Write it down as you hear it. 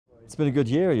It's been a good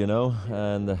year, you know,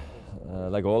 and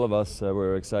like all of us,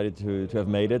 we're excited to have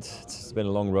made it. It's been a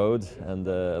long road and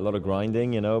a lot of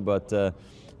grinding, you know, but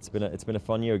it's been a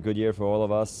fun year, a good year for all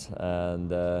of us,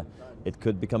 and it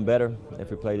could become better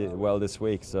if we played it well this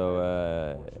week.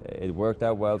 So it worked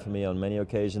out well for me on many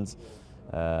occasions.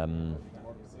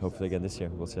 Hopefully again this year.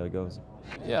 We'll see how it goes.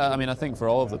 Yeah, I mean, I think for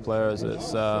all of the players,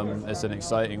 it's an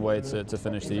exciting way to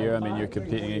finish the year. I mean, you're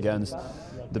competing against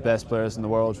the best players in the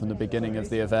world from the beginning of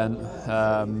the event,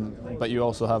 but you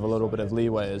also have a little bit of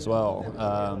leeway as well.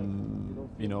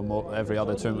 You know, every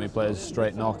other tournament we play is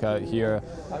straight knockout here.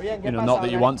 You know, not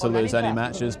that you want to lose any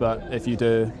matches, but if you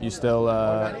do, you still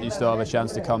have a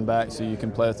chance to come back, so you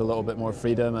can play with a little bit more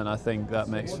freedom, and I think that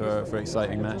makes for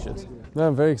exciting matches. No,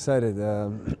 I'm very excited.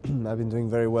 I've been doing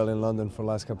very well in London for the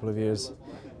last couple of years.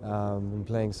 Been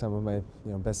playing some of my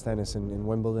best tennis in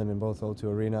Wimbledon in both O2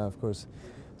 Arena. Of course,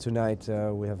 tonight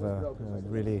we have a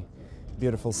really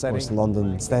beautiful setting. Of course,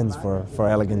 London stands for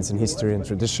elegance and history and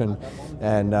tradition,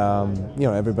 and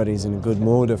everybody's in a good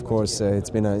mood. Of course, it's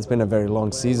been a very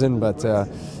long season, but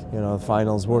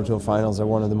finals, World Tour finals, are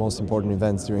one of the most important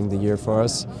events during the year for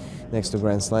us, next to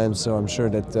Grand Slams. So I'm sure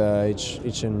that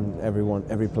each and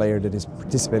every player that is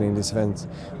participating in this event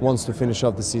wants to finish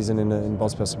off the season in the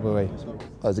best possible way.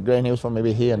 Well, it's great news for me to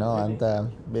be here, and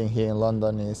being here in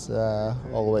London is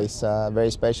always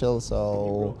very special.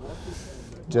 So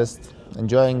just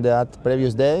enjoying that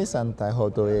previous days, and I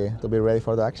hope to be ready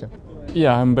for the action.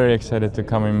 Yeah, I'm very excited to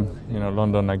come in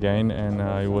London again, and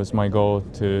it was my goal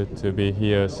to be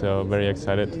here. So very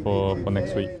excited for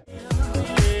next week.